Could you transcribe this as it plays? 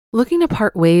Looking to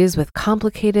part ways with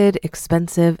complicated,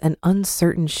 expensive, and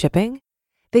uncertain shipping?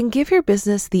 Then give your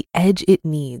business the edge it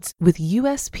needs with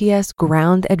USPS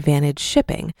Ground Advantage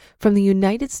shipping from the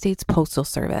United States Postal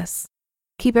Service.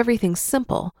 Keep everything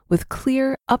simple with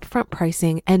clear, upfront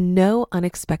pricing and no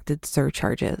unexpected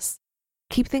surcharges.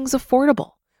 Keep things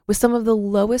affordable with some of the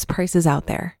lowest prices out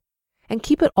there. And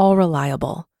keep it all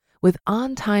reliable with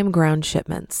on-time ground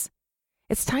shipments.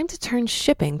 It's time to turn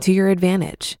shipping to your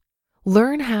advantage.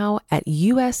 Learn how at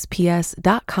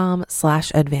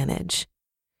USPS.com/advantage.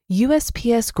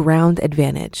 USPS Ground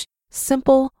Advantage.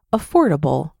 Simple,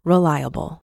 affordable,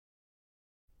 reliable.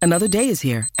 Another day is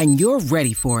here, and you're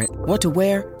ready for it. What to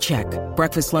wear? Check.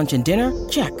 Breakfast, lunch, and dinner?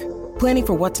 Check. Planning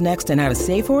for what's next and how to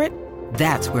save for it?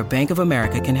 That's where Bank of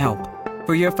America can help.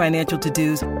 For your financial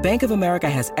to-dos, Bank of America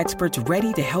has experts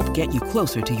ready to help get you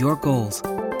closer to your goals.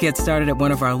 Get started at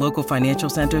one of our local financial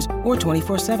centers or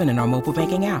 24/7 in our mobile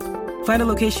banking app. Find a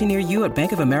location near you at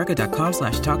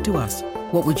bankofamerica.com/talktous.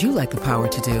 What would you like the power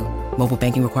to do? Mobile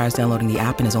banking requires downloading the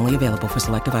app and is only available for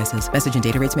select devices. Message and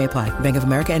data rates may apply. Bank of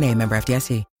America NA, member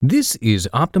FDIC. This is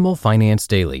Optimal Finance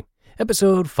Daily,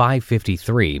 episode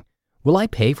 553. Will I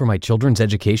Pay for My Children's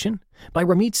Education? By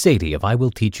Ramit Sethi of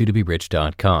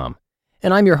IWillTeachYouToBeRich.com.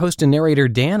 And I'm your host and narrator,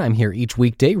 Dan. I'm here each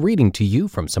weekday reading to you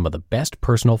from some of the best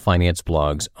personal finance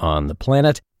blogs on the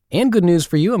planet. And good news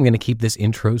for you, I'm going to keep this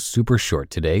intro super short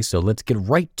today, so let's get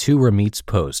right to Ramit's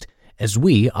post as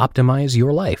we optimize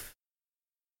your life.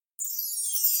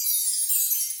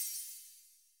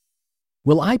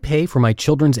 Will I Pay for My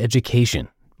Children's Education?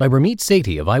 By Ramit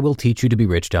Sethi of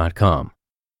IWillTeachYouToBeRich.com.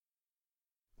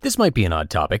 This might be an odd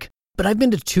topic, but I've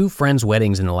been to 2 friends'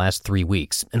 weddings in the last 3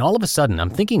 weeks, and all of a sudden I'm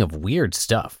thinking of weird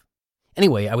stuff.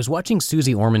 Anyway, I was watching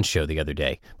Susie Orman's show the other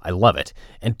day. I love it.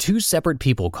 And 2 separate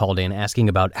people called in asking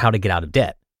about how to get out of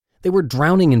debt. They were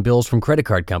drowning in bills from credit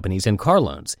card companies and car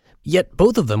loans, yet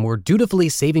both of them were dutifully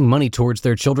saving money towards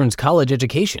their children's college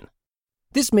education.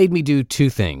 This made me do 2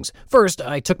 things. First,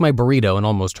 I took my burrito and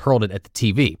almost hurled it at the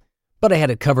TV, but I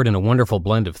had it covered in a wonderful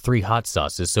blend of 3 hot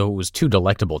sauces, so it was too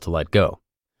delectable to let go.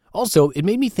 Also, it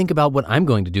made me think about what I'm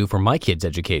going to do for my kids'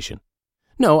 education.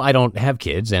 No, I don't have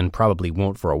kids and probably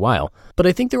won't for a while, but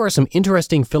I think there are some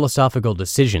interesting philosophical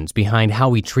decisions behind how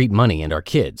we treat money and our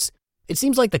kids. It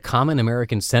seems like the common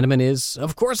American sentiment is,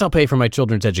 of course I'll pay for my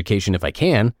children's education if I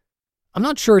can. I'm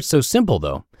not sure it's so simple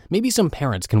though. Maybe some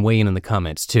parents can weigh in the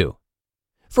comments too.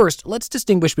 First, let's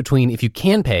distinguish between if you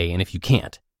can pay and if you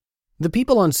can't. The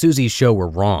people on Susie's show were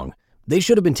wrong. They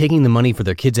should have been taking the money for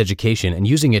their kids' education and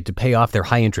using it to pay off their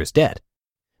high-interest debt.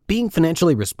 Being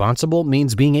financially responsible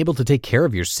means being able to take care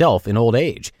of yourself in old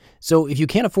age. So if you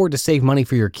can't afford to save money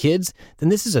for your kids, then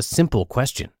this is a simple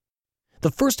question.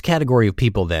 The first category of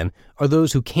people, then, are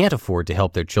those who can't afford to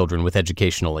help their children with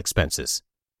educational expenses.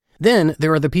 Then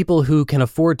there are the people who can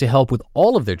afford to help with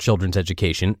all of their children's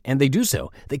education, and they do so.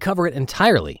 They cover it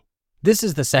entirely. This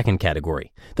is the second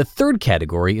category. The third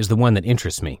category is the one that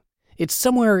interests me. It's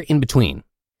somewhere in between.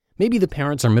 Maybe the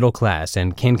parents are middle class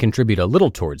and can contribute a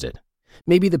little towards it.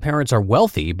 Maybe the parents are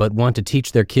wealthy but want to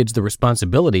teach their kids the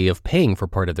responsibility of paying for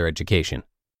part of their education.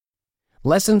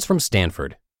 Lessons from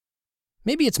Stanford.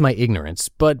 Maybe it's my ignorance,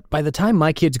 but by the time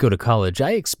my kids go to college,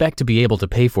 I expect to be able to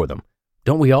pay for them.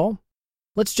 Don't we all?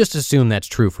 Let's just assume that's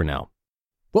true for now.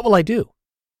 What will I do?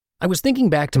 I was thinking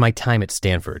back to my time at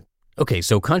Stanford. Okay,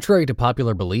 so contrary to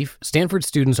popular belief, Stanford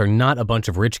students are not a bunch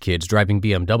of rich kids driving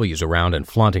BMWs around and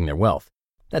flaunting their wealth.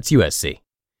 That's USC.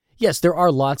 Yes, there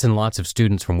are lots and lots of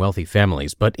students from wealthy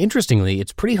families, but interestingly,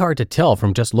 it's pretty hard to tell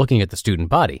from just looking at the student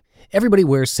body. Everybody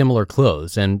wears similar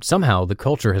clothes, and somehow the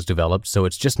culture has developed so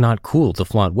it's just not cool to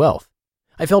flaunt wealth.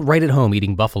 I felt right at home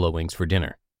eating buffalo wings for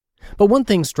dinner. But one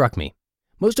thing struck me.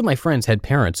 Most of my friends had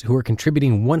parents who were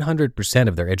contributing 100%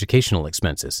 of their educational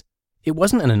expenses. It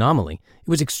wasn't an anomaly, it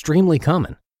was extremely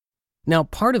common. Now,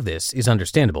 part of this is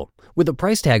understandable. With a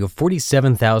price tag of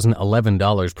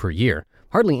 $47,011 per year,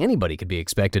 hardly anybody could be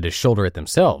expected to shoulder it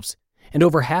themselves, and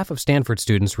over half of Stanford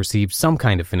students received some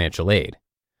kind of financial aid.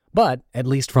 But, at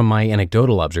least from my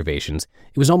anecdotal observations,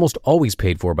 it was almost always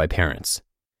paid for by parents.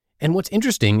 And what's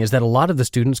interesting is that a lot of the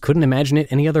students couldn't imagine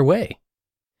it any other way.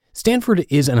 Stanford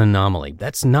is an anomaly.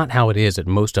 That's not how it is at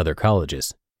most other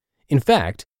colleges. In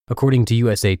fact, according to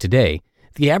USA Today,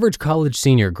 the average college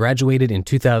senior graduated in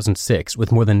 2006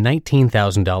 with more than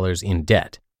 $19,000 in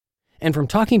debt. And from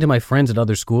talking to my friends at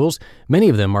other schools, many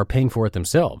of them are paying for it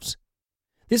themselves.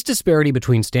 This disparity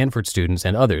between Stanford students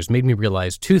and others made me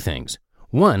realize 2 things.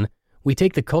 One, we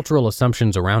take the cultural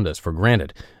assumptions around us for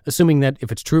granted, assuming that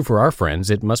if it's true for our friends,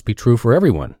 it must be true for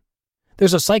everyone.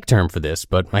 There's a psych term for this,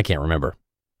 but I can't remember.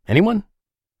 Anyone?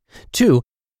 2,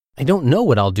 I don't know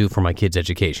what I'll do for my kids'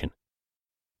 education.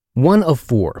 1 of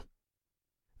 4.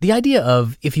 The idea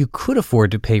of, if you could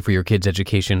afford to pay for your kids'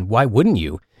 education, why wouldn't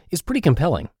you, is pretty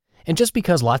compelling. And just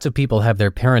because lots of people have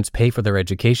their parents pay for their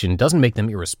education doesn't make them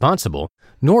irresponsible,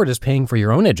 nor does paying for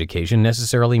your own education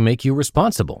necessarily make you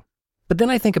responsible. But then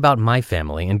I think about my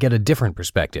family and get a different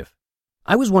perspective.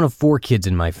 I was one of 4 kids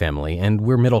in my family, and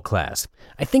we're middle class.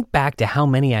 I think back to how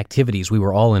many activities we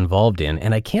were all involved in,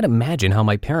 and I can't imagine how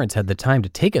my parents had the time to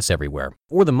take us everywhere,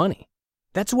 or the money.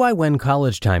 That's why when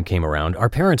college time came around, our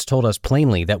parents told us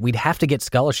plainly that we'd have to get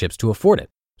scholarships to afford it.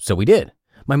 So we did.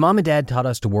 My mom and dad taught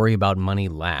us to worry about money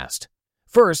last.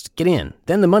 First, get in,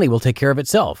 then the money will take care of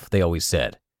itself, they always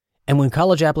said. And when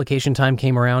college application time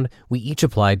came around, we each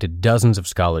applied to dozens of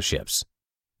scholarships.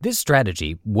 This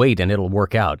strategy, wait and it'll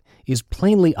work out, is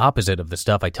plainly opposite of the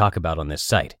stuff I talk about on this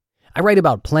site. I write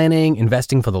about planning,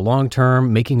 investing for the long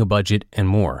term, making a budget, and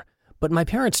more. But my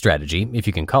parents' strategy, if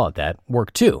you can call it that,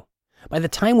 worked too. By the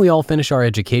time we all finish our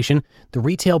education, the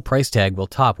retail price tag will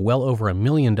top well over $1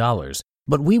 million,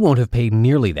 but we won't have paid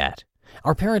nearly that.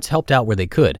 Our parents helped out where they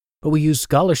could, but we used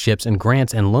scholarships and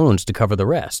grants and loans to cover the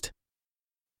rest.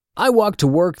 I walk to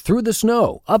work through the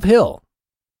snow, uphill.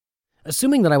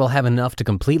 Assuming that I will have enough to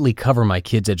completely cover my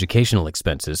kids' educational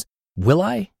expenses, will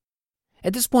I?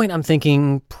 At this point, I'm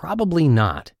thinking probably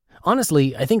not.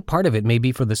 Honestly, I think part of it may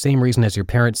be for the same reason as your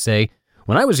parents say,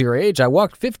 when I was your age, I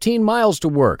walked 15 miles to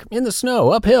work, in the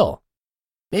snow, uphill.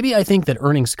 Maybe I think that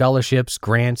earning scholarships,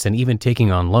 grants, and even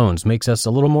taking on loans makes us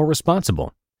a little more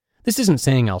responsible. This isn't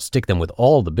saying I'll stick them with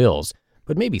all the bills,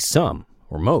 but maybe some,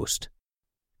 or most.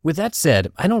 With that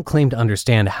said, I don't claim to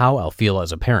understand how I'll feel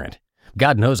as a parent.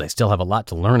 God knows I still have a lot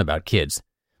to learn about kids.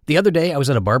 The other day I was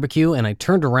at a barbecue and I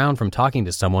turned around from talking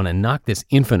to someone and knocked this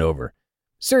infant over.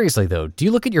 Seriously though, do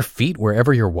you look at your feet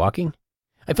wherever you're walking?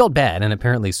 I felt bad, and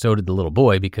apparently so did the little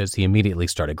boy because he immediately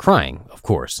started crying, of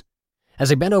course.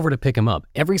 As I bent over to pick him up,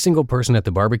 every single person at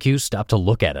the barbecue stopped to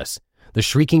look at us. The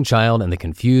shrieking child and the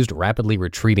confused, rapidly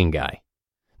retreating guy.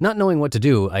 Not knowing what to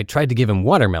do, I tried to give him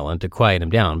watermelon to quiet him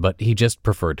down, but he just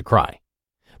preferred to cry.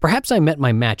 Perhaps I met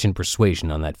my match in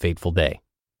persuasion on that fateful day.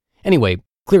 Anyway,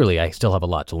 clearly I still have a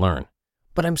lot to learn,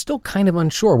 but I'm still kind of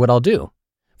unsure what I'll do.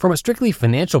 From a strictly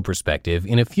financial perspective,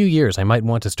 in a few years I might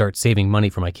want to start saving money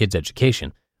for my kids'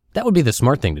 education. That would be the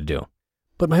smart thing to do.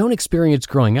 But my own experience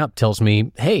growing up tells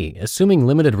me, hey, assuming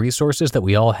limited resources that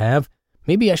we all have,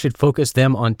 maybe I should focus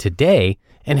them on today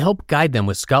and help guide them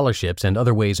with scholarships and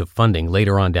other ways of funding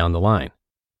later on down the line.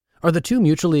 Are the two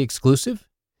mutually exclusive?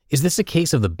 Is this a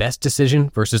case of the best decision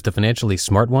versus the financially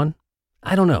smart one?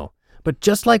 I don't know. But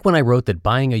just like when I wrote that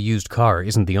buying a used car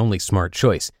isn't the only smart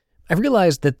choice, I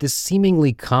realized that this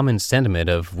seemingly common sentiment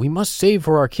of we must save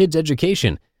for our kids'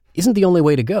 education isn't the only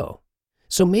way to go.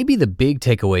 So maybe the big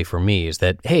takeaway for me is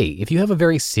that, hey, if you have a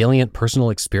very salient personal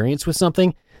experience with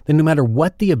something, then no matter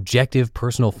what the objective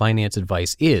personal finance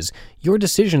advice is, your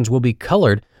decisions will be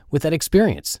colored with that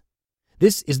experience.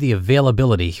 This is the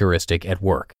availability heuristic at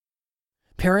work.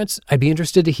 Parents, I'd be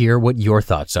interested to hear what your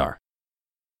thoughts are.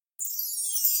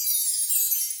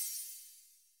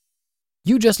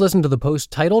 You just listened to the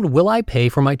post titled, Will I Pay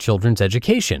for My Children's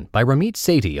Education? By Ramit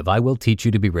Sethi of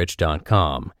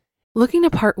IWillTeachYouToBeRich.com. Looking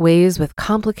to part ways with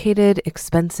complicated,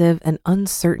 expensive, and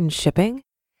uncertain shipping?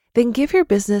 Then give your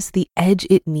business the edge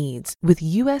it needs with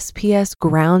USPS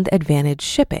Ground Advantage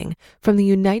shipping from the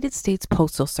United States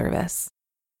Postal Service.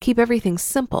 Keep everything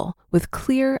simple with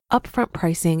clear, upfront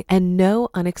pricing and no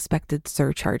unexpected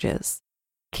surcharges.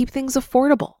 Keep things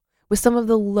affordable with some of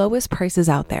the lowest prices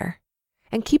out there.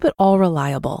 And keep it all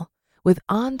reliable with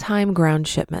on-time ground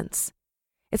shipments.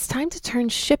 It's time to turn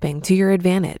shipping to your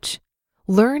advantage.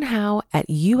 Learn how at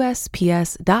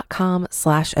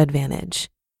USPS.com/advantage.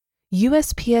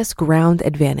 USPS Ground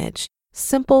Advantage.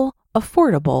 Simple,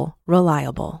 affordable,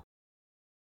 reliable.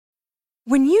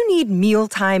 When you need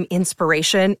mealtime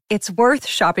inspiration, it's worth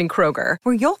shopping Kroger,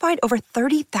 where you'll find over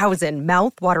 30,000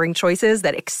 mouth-watering choices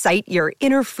that excite your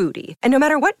inner foodie. And no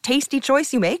matter what tasty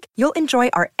choice you make, you'll enjoy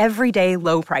our everyday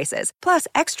low prices, plus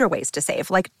extra ways to save,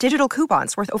 like digital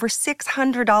coupons worth over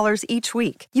 $600 each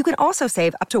week. You can also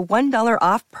save up to $1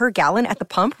 off per gallon at the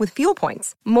pump with fuel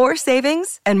points. More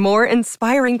savings and more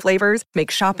inspiring flavors make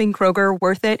shopping Kroger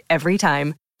worth it every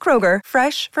time. Kroger,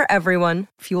 fresh for everyone.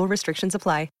 Fuel restrictions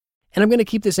apply. And I'm going to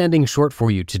keep this ending short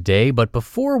for you today, but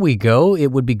before we go, it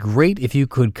would be great if you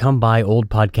could come by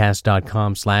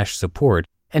oldpodcast.com/support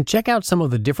and check out some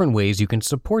of the different ways you can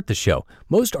support the show.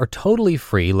 Most are totally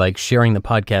free, like sharing the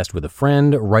podcast with a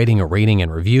friend, writing a rating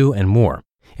and review, and more.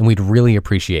 And we'd really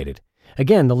appreciate it.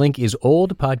 Again, the link is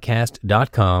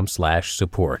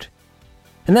oldpodcast.com/support.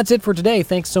 And that's it for today.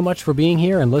 Thanks so much for being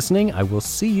here and listening. I will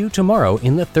see you tomorrow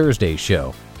in the Thursday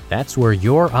show. That's where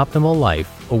your optimal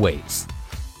life awaits.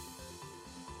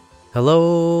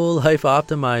 Hello, Life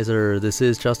Optimizer. This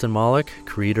is Justin Malik,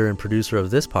 creator and producer of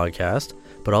this podcast,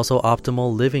 but also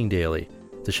Optimal Living Daily,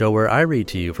 the show where I read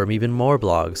to you from even more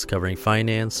blogs covering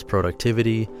finance,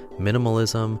 productivity,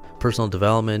 minimalism, personal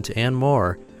development, and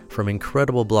more from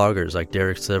incredible bloggers like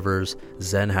Derek Sivers,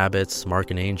 Zen Habits,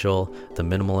 Mark and Angel, The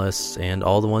Minimalists, and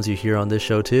all the ones you hear on this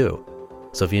show too.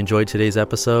 So if you enjoyed today's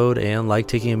episode and like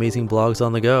taking amazing blogs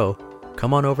on the go,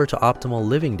 come on over to Optimal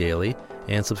Living Daily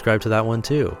and subscribe to that one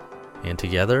too. And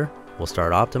together, we'll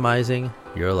start optimizing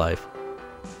your life.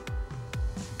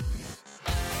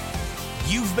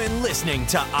 You've been listening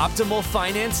to Optimal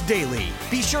Finance Daily.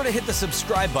 Be sure to hit the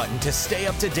subscribe button to stay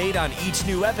up to date on each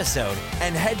new episode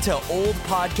and head to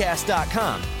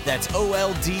oldpodcast.com. That's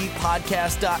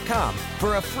OLDpodcast.com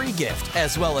for a free gift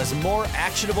as well as more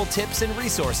actionable tips and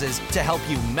resources to help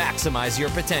you maximize your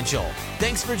potential.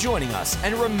 Thanks for joining us,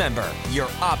 and remember, your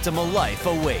optimal life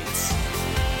awaits.